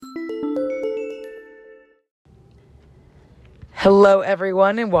Hello,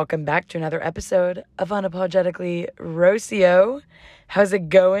 everyone, and welcome back to another episode of Unapologetically Rocio. How's it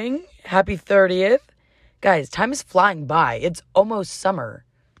going? Happy 30th. Guys, time is flying by. It's almost summer.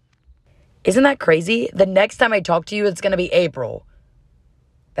 Isn't that crazy? The next time I talk to you, it's going to be April.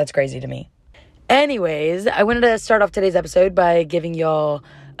 That's crazy to me. Anyways, I wanted to start off today's episode by giving y'all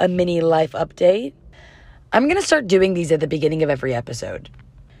a mini life update. I'm going to start doing these at the beginning of every episode.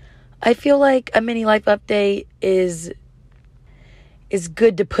 I feel like a mini life update is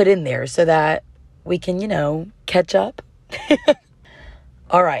good to put in there so that we can, catch up.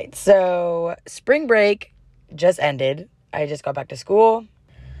 All right, so spring break just ended. I just got back to school.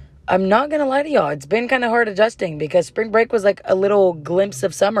 I'm not going to lie to y'all. It's been kind of hard adjusting because spring break was like a little glimpse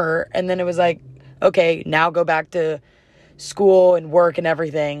of summer. And then it was like, okay, now go back to school and work and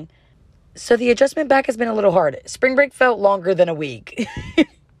everything. So the adjustment back has been a little hard. Spring break felt longer than a week.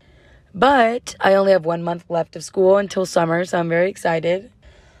 But I only have 1 month left of school until summer, so I'm very excited.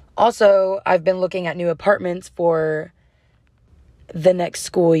 Also, I've been looking at new apartments for the next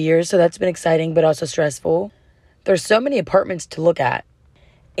school year, so that's been exciting but also stressful. There's so many apartments to look at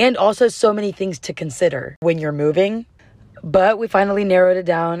and also so many things to consider when you're moving. But we finally narrowed it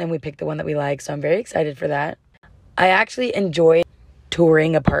down and we picked the one that we like, so I'm very excited for that. I actually enjoy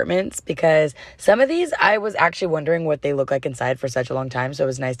touring apartments because some of these I was actually wondering what they look like inside for such a long time, so it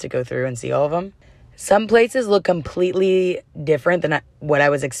was nice to go through and see all of them. Some places look completely different than what I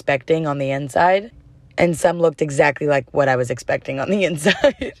was expecting on the inside, and some looked exactly like what I was expecting on the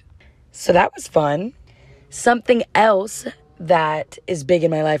inside. So that was fun. Something else that is big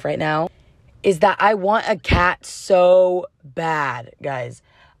in my life right now is that I want a cat so bad, guys.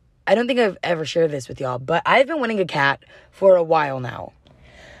 I don't think I've ever shared this with y'all, but I've been wanting a cat for a while now.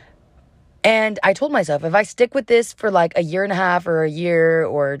 And I told myself, if I stick with this for like a year and a half or a year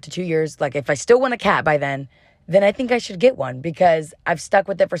or to 2 years, like if I still want a cat by then I think I should get one because I've stuck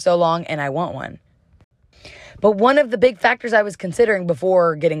with it for so long and I want one. But one of the big factors I was considering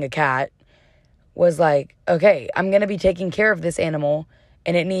before getting a cat was like, okay, I'm going to be taking care of this animal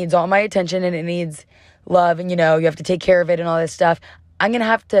and it needs all my attention and it needs love and, you have to take care of it and all this stuff. I'm going to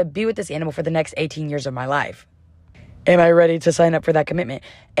have to be with this animal for the next 18 years of my life. Am I ready to sign up for that commitment?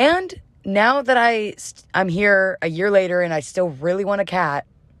 And now that I'm here a year later and I still really want a cat,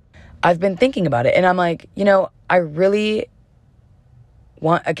 I've been thinking about it. And I'm like, I really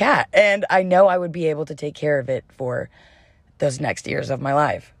want a cat. And I know I would be able to take care of it for those next years of my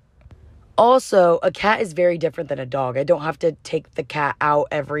life. Also, a cat is very different than a dog. I don't have to take the cat out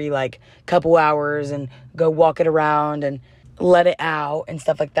every couple hours and go walk it around and let it out and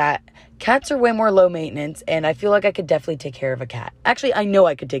stuff like that. Cats are way more low maintenance, and I feel like I could definitely take care of a cat. Actually, I know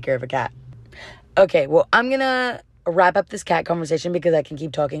I could take care of a cat. Okay, well, I'm gonna wrap up this cat conversation because I can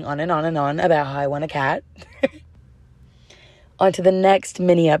keep talking on and on and on about how I want a cat. On to the next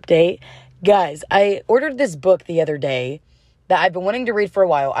mini update. Guys, I ordered this book the other day that I've been wanting to read for a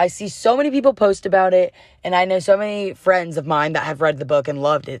while. I see so many people post about it, and I know so many friends of mine that have read the book and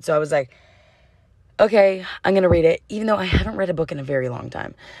loved it. So I was like, okay, I'm going to read it, even though I haven't read a book in a very long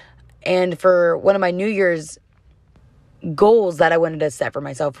time. And for one of my New Year's goals that I wanted to set for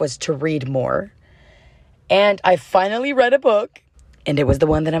myself was to read more. And I finally read a book, and it was the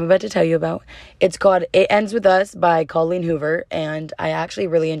one that I'm about to tell you about. It's called It Ends With Us by Colleen Hoover, and I actually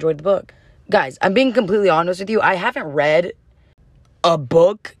really enjoyed the book. Guys, I'm being completely honest with you. I haven't read a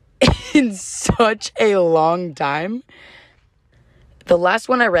book in such a long time. The last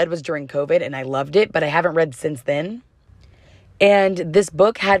one I read was during COVID, and I loved it, but I haven't read since then. And this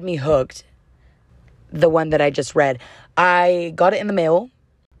book had me hooked, the one that I just read. I got it in the mail.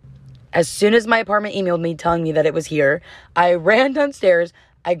 As soon as my apartment emailed me telling me that it was here, I ran downstairs,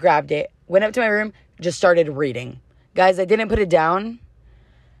 I grabbed it, went up to my room, just started reading. Guys, I didn't put it down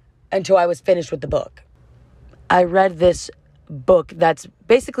until I was finished with the book. I read this book that's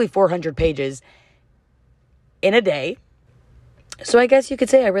basically 400 pages in a day. So I guess you could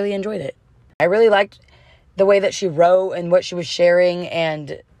say I really enjoyed it. I really liked the way that she wrote and what she was sharing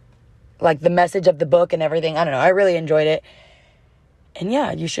and the message of the book and everything. I don't know. I really enjoyed it. And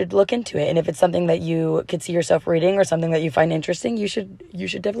yeah, you should look into it. And if it's something that you could see yourself reading or something that you find interesting, you should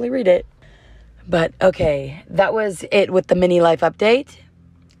definitely read it. But okay, that was it with the mini life update.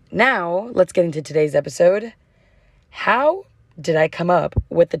 Now, let's get into today's episode. How did I come up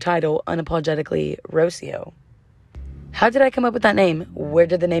with the title Unapologetically Rocio? How did I come up with that name? Where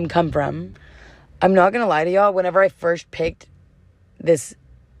did the name come from? I'm not going to lie to y'all. Whenever I first picked this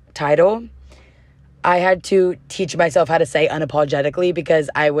title, I had to teach myself how to say unapologetically because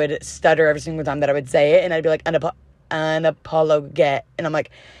I would stutter every single time that I would say it. And I'd be like, unapologet. And I'm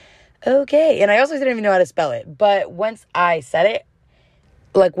like, okay. And I also didn't even know how to spell it. But once I said it,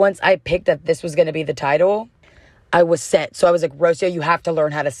 like once I picked that this was going to be the title, I was set. So I was like, Rocio, you have to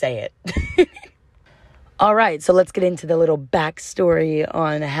learn how to say it. All right, so let's get into the little backstory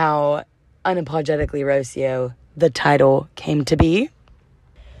on how Unapologetically Rocio, the title, came to be.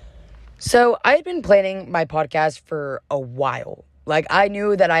 So I had been planning my podcast for a while. Like, I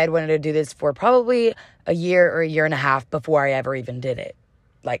knew that I had wanted to do this for probably a year or a year and a half before I ever even did it.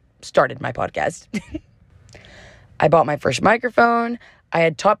 Like, started my podcast. I bought my first microphone. I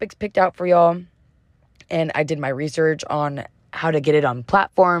had topics picked out for y'all. And I did my research on how to get it on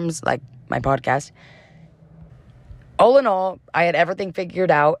platforms like my podcast. All in all, I had everything figured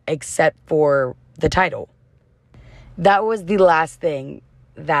out except for the title. That was the last thing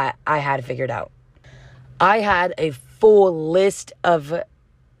that I had figured out. I had a full list of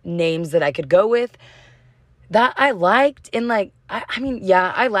names that I could go with that I liked. And like, I mean,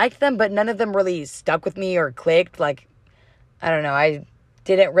 yeah, I liked them, but none of them really stuck with me or clicked. Like, I don't know, I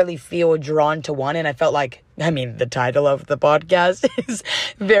didn't really feel drawn to one. And I felt like, the title of the podcast is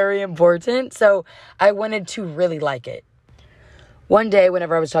very important. So I wanted to really like it. One day,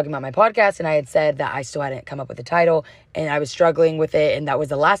 whenever I was talking about my podcast and I had said that I still hadn't come up with a title and I was struggling with it, and that was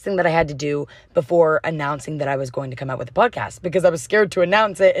the last thing that I had to do before announcing that I was going to come out with a podcast because I was scared to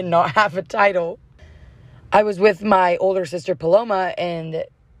announce it and not have a title. I was with my older sister, Paloma, and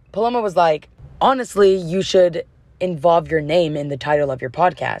Paloma was like, honestly, you should involve your name in the title of your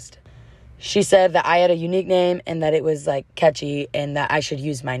podcast. She said that I had a unique name and that it was like catchy and that I should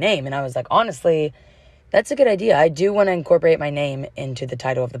use my name. And I was like, honestly, that's a good idea. I do want to incorporate my name into the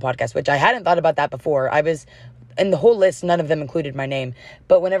title of the podcast, which I hadn't thought about that before. I was in the whole list, none of them included my name.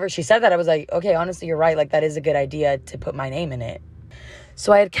 But whenever she said that, I was like, okay, honestly, you're right. Like, that is a good idea to put my name in it.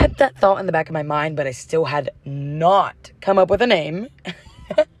 So I had kept that thought in the back of my mind, but I still had not come up with a name.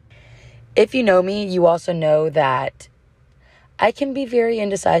 If you know me, you also know that I can be very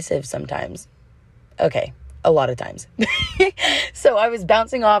indecisive sometimes. Okay, a lot of times. So I was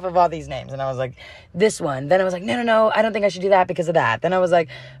bouncing off of all these names and I was like, this one. Then I was like, no, I don't think I should do that because of that. Then I was like,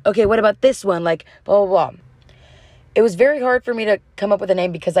 okay, what about this one? Like, blah, blah, blah. It was very hard for me to come up with a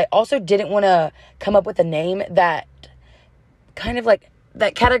name because I also didn't want to come up with a name that kind of like,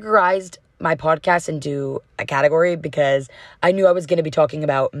 that categorized my podcast into a category, because I knew I was going to be talking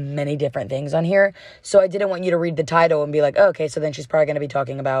about many different things on here. So I didn't want you to read the title and be like, oh, okay, so then she's probably going to be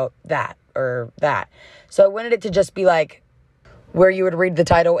talking about that or that. So I wanted it to just be like where you would read the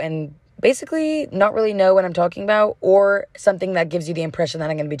title and basically not really know what I'm talking about, or something that gives you the impression that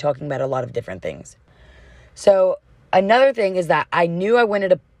I'm going to be talking about a lot of different things. So another thing is that I knew I wanted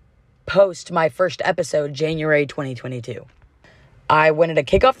to post my first episode January 2022. I wanted to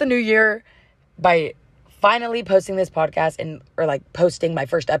kick off the new year by finally posting this podcast or posting my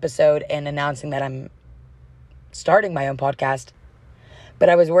first episode and announcing that I'm starting my own podcast. But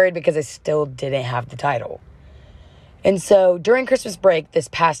I was worried because I still didn't have the title. And so during Christmas break this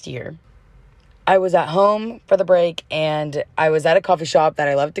past year, I was at home for the break and I was at a coffee shop that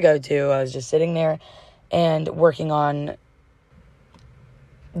I love to go to. I was just sitting there and working on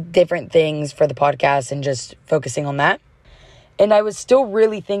different things for the podcast and just focusing on that. And I was still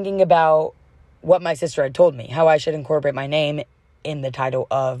really thinking about what my sister had told me, how I should incorporate my name in the title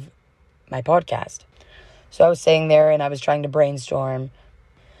of my podcast. So I was sitting there and I was trying to brainstorm.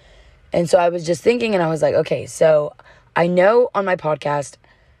 And so I was just thinking and I was like, okay, so I know on my podcast,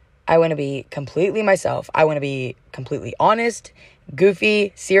 I want to be completely myself. I want to be completely honest,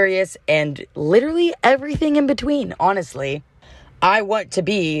 goofy, serious, and literally everything in between, honestly. I want to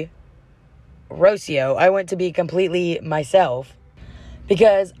be Rocio. I want to be completely myself,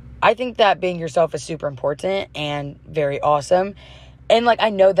 because I think that being yourself is super important and very awesome. And I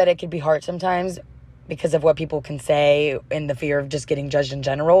know that it can be hard sometimes because of what people can say and the fear of just getting judged in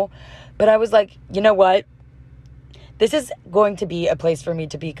general. But I was like, you know what? This is going to be a place for me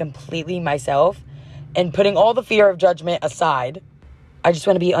to be completely myself, and putting all the fear of judgment aside, I just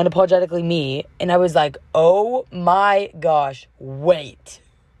want to be unapologetically me. And I was like, oh my gosh, wait.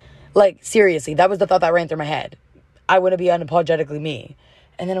 Seriously, that was the thought that ran through my head. I want to be unapologetically me.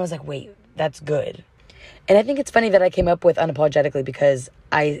 And then I was like, wait, that's good. And I think it's funny that I came up with unapologetically because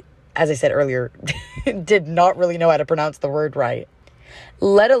I, as I said earlier, did not really know how to pronounce the word right,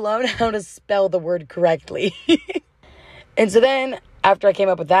 let alone how to spell the word correctly. And so then after I came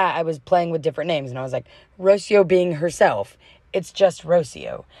up with that, I was playing with different names. And I was like, Rocio being herself. It's just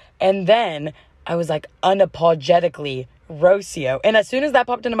Rocio. And then I was like, Unapologetically Rocio. And as soon as that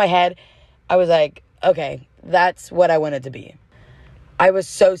popped into my head, I was like, okay, that's what I wanted to be. I was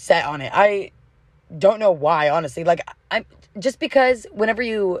so set on it. I don't know why, honestly. I'm just because whenever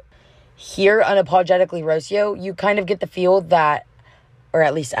you here, Unapologetically Rocio, you kind of get the feel that, or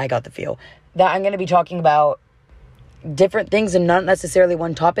at least I got the feel, that I'm going to be talking about different things and not necessarily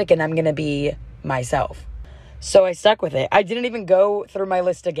one topic, and I'm going to be myself. So I stuck with it. I didn't even go through my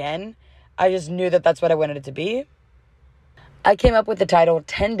list again. I just knew that that's what I wanted it to be. I came up with the title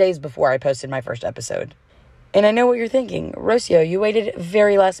 10 days before I posted my first episode. And I know what you're thinking. Rocio, you waited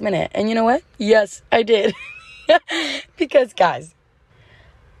very last minute. And you know what? Yes, I did. Because, guys,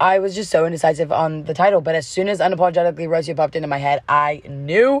 I was just so indecisive on the title. But as soon as Unapologetically Rocio popped into my head, I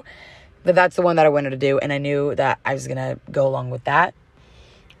knew that that's the one that I wanted to do. And I knew that I was going to go along with that.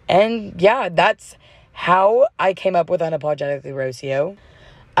 And yeah, that's how I came up with Unapologetically Rocio.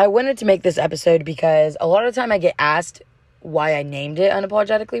 I wanted to make this episode because a lot of the time I get asked why I named it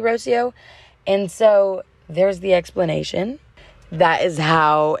Unapologetically Rocio. And so there's the explanation. That is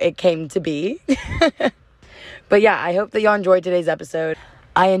how it came to be. But yeah, I hope that y'all enjoyed today's episode.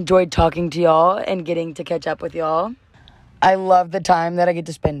 I enjoyed talking to y'all and getting to catch up with y'all. I love the time that I get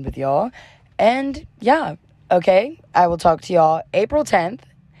to spend with y'all. And yeah, okay, I will talk to y'all April 10th.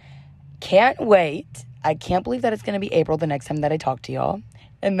 Can't wait. I can't believe that it's going to be April the next time that I talk to y'all.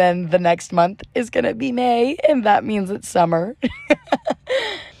 And then the next month is going to be May, and that means it's summer.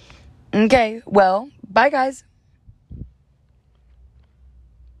 Okay, well, bye guys.